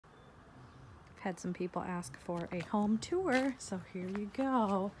Had some people ask for a home tour, so here you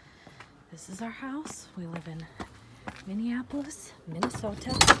go. This is our house. We live in Minneapolis,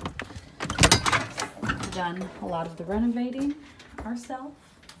 Minnesota. We've done a lot of the renovating ourselves.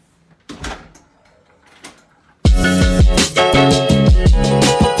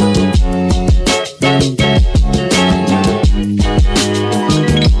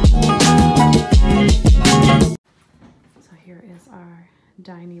 So here is our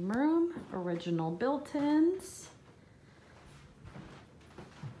dining room, original built-ins.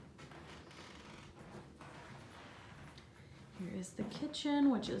 Here is the kitchen,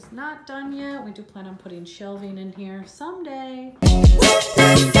 which is not done yet. We do plan on putting shelving in here someday.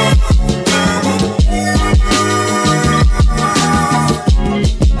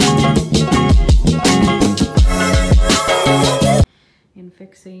 In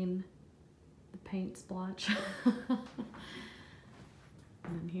fixing the paint splotch.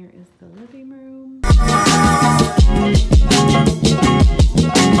 And then here is the living room.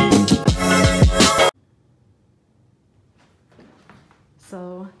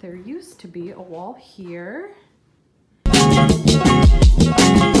 So there used to be a wall here. You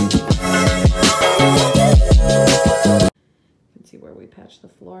can see where we patched the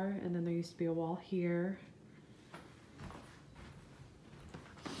floor, and then there used to be a wall here.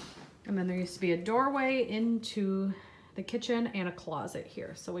 And then there used to be a doorway into the kitchen and a closet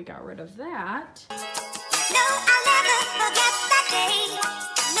here. So we got rid of that. No, I'll never forget that day.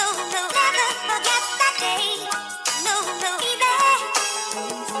 No, no, never forget that day. No, no, baby.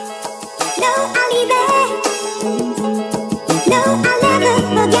 No, I'll leave it. No, I'll never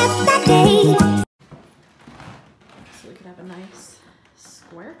forget that day. So we could have a nice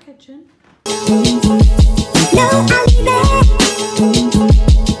square kitchen. No, I'll leave it.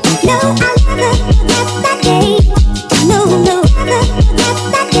 No, I'll never forget that day. No, no, never forget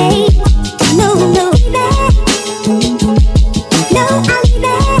that day. No, no, baby. No, I'll leave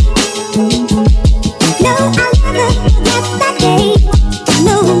it. No, I'll never forget that day.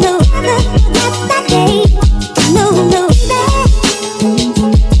 No, no, never forget that day. No, no, baby.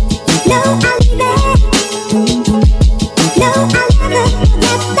 No, I'll leave it. No, I'll never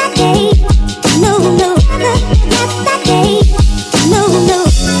forget that day. No, no, never forget that day. No, no.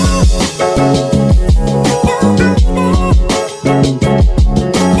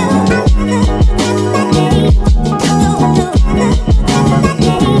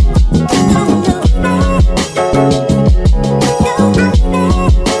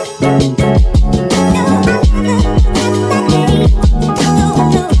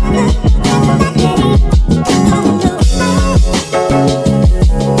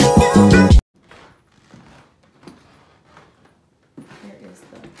 Here is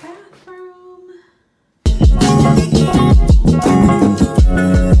the bathroom.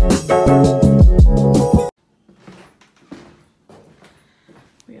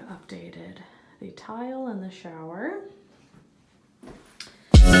 We updated the tile in the shower.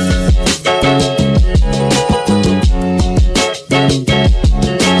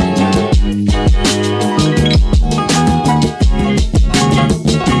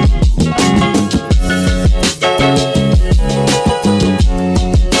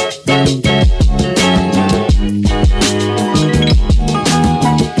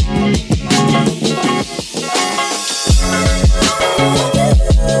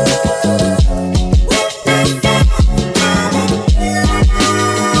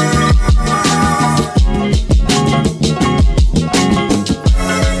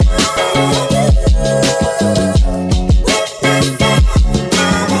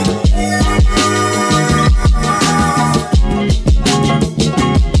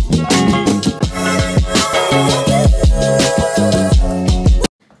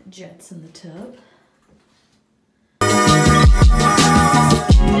 Jets in the tub.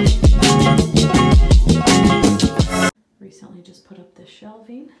 Recently just put up this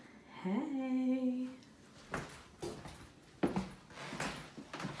shelving. Hey.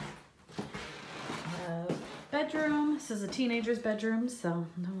 Bedroom. This is a teenager's bedroom, so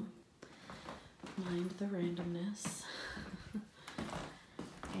don't mind the randomness.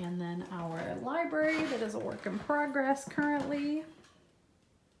 And then our library that is a work in progress currently.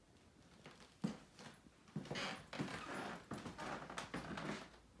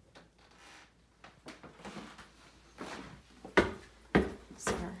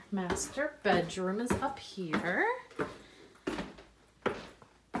 So our master bedroom is up here.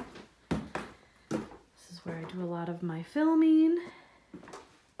 This is where I do a lot of my filming.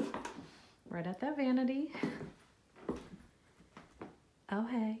 Right at that vanity. Oh,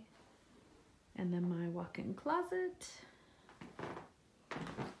 hey. And then my walk-in closet.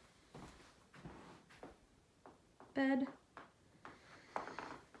 bed.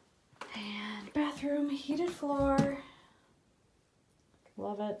 And bathroom, heated floor.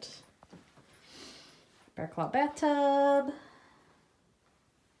 Love it. Bear claw bathtub.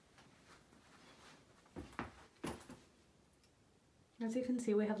 As you can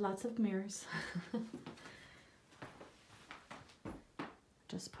see, we have lots of mirrors.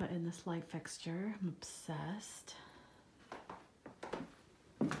 Just put in this light fixture. I'm obsessed.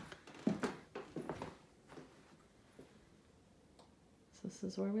 So this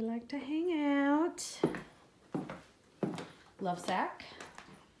is where we like to hang out. Love sack.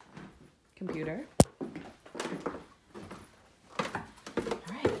 Computer. All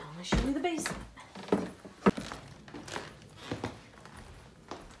right, now I'm gonna show you the basement.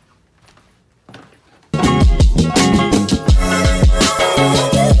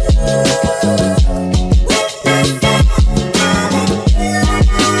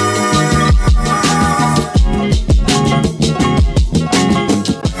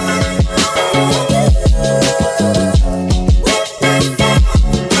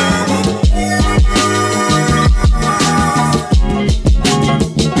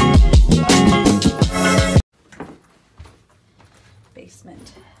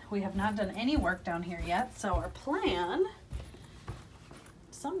 We have not done any work down here yet, so our plan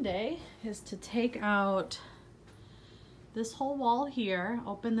someday is to take out this whole wall here,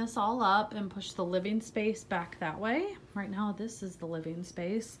 open this all up, and push the living space back that way. Right now this is the living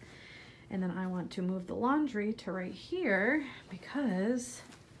space, and then I want to move the laundry to right here because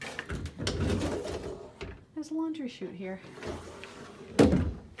there's a laundry chute here.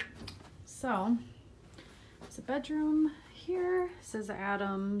 So it's a bedroom here. This is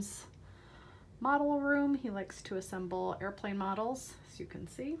Adam's model room. He likes to assemble airplane models, as you can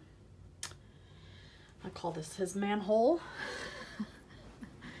see. I call this his manhole.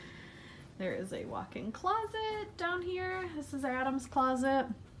 There is a walk-in closet down here. This is Adam's closet.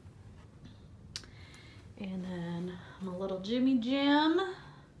 And then my little Jimmy gym,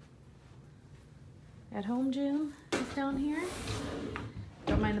 at home gym is down here.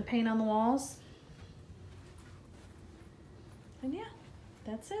 Don't mind the paint on the walls. And yeah,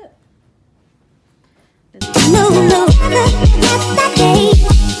 that's it. No, not that day.